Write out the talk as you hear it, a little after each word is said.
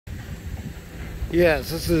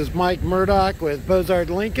Yes, this is Mike Murdock with Bozard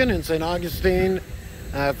Lincoln in St. Augustine.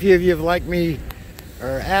 A few of you have liked me or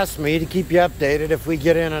asked me to keep you updated if we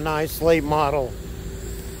get in a nice late model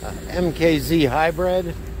MKZ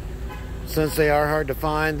Hybrid, since they are hard to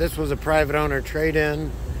find. This was a private owner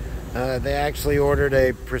trade-in. They actually ordered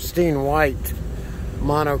a pristine white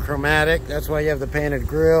monochromatic. That's why you have the painted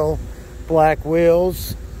grille, black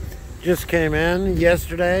wheels. Just came in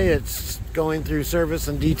yesterday. It's going through service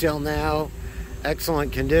and detail now.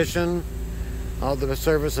 Excellent condition. All the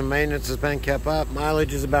service and maintenance has been kept up.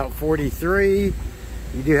 Mileage is about 43.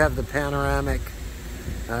 You do have the panoramic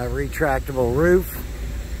retractable roof,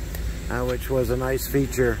 which was a nice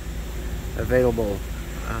feature available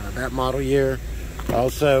that model year.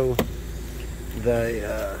 Also,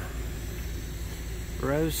 the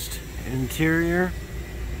roast interior.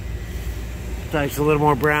 It's a little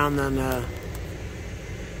more brown than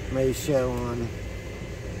may show on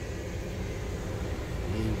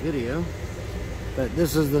the video, but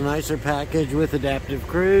this is the nicer package with adaptive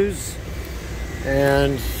cruise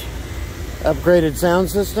and upgraded sound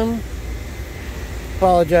system.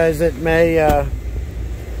 Apologize, it may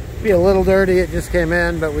be a little dirty. It just came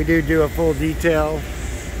in, but we do a full detail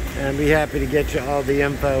and be happy to get you all the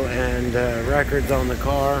info and records on the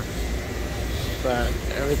car. But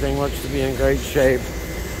everything looks to be in great shape.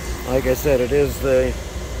 Like I said, it is the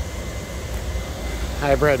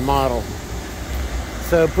hybrid model.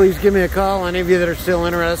 So please give me a call. Any of you that are still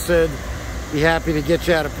interested, be happy to get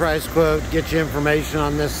you out a price quote, get you information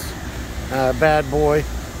on this bad boy.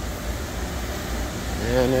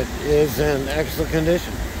 And it is in excellent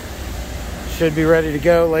condition. Should be ready to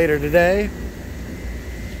go later today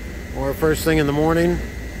or first thing in the morning.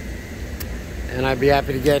 And I'd be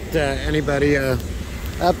happy to get anybody an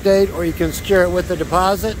update, or you can secure it with a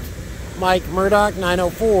deposit. Mike Murdock,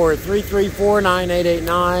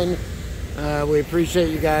 904-334-9889. We appreciate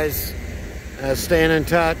you guys staying in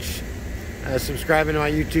touch, subscribing to my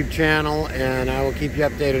YouTube channel, and I will keep you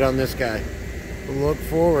updated on this guy. Look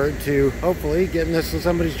forward to hopefully getting this in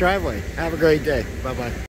somebody's driveway. Have a great day. Bye-bye.